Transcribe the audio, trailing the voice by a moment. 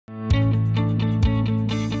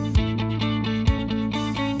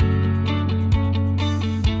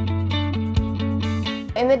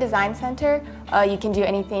In the design center, you can do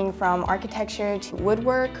anything from architecture to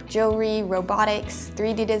woodwork, jewelry, robotics,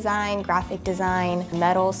 3D design, graphic design,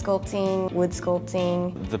 metal sculpting, wood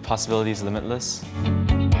sculpting. The possibilities are limitless.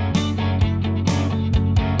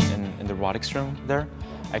 In the robotics room there,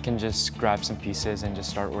 I can just grab some pieces and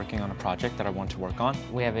just start working on a project that I want to work on.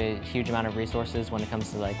 We have a huge amount of resources when it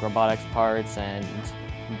comes to like robotics parts and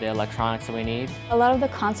the electronics that we need. A lot of the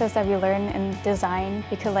concepts that we learn in design,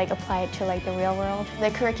 we could apply it to the real world. The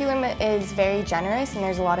curriculum is very generous and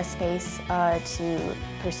there's a lot of space to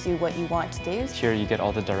pursue what you want to do. Here you get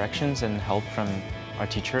all the directions and help from our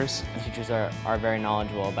teachers. The teachers are very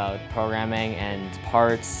knowledgeable about programming and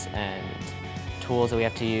parts and tools that we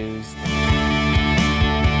have to use.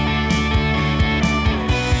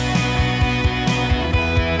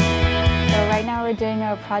 Right now we're doing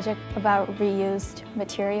a project about reused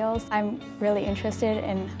materials. I'm really interested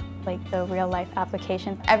in the real-life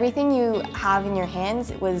application. Everything you have in your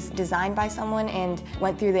hands was designed by someone and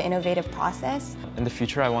went through the innovative process. In the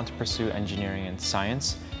future, I want to pursue engineering and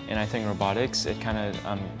science, and I think robotics, it kind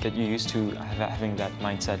of get you used to having that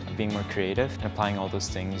mindset of being more creative and applying all those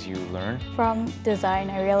things you learn. From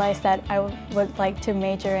design, I realized that I would like to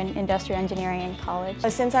major in industrial engineering in college.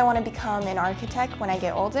 Since I want to become an architect when I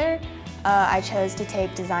get older, I chose to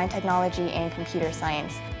take design technology and computer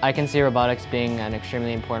science. I can see robotics being an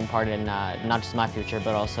extremely important part in not just my future,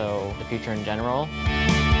 but also the future in general.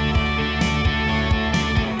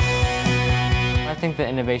 I think that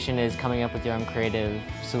innovation is coming up with your own creative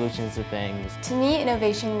solutions to things. To me,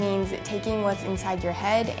 innovation means taking what's inside your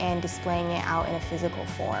head and displaying it out in a physical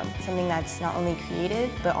form. Something that's not only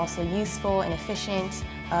creative, but also useful and efficient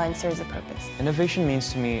and serves a purpose. Innovation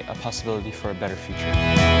means to me a possibility for a better future.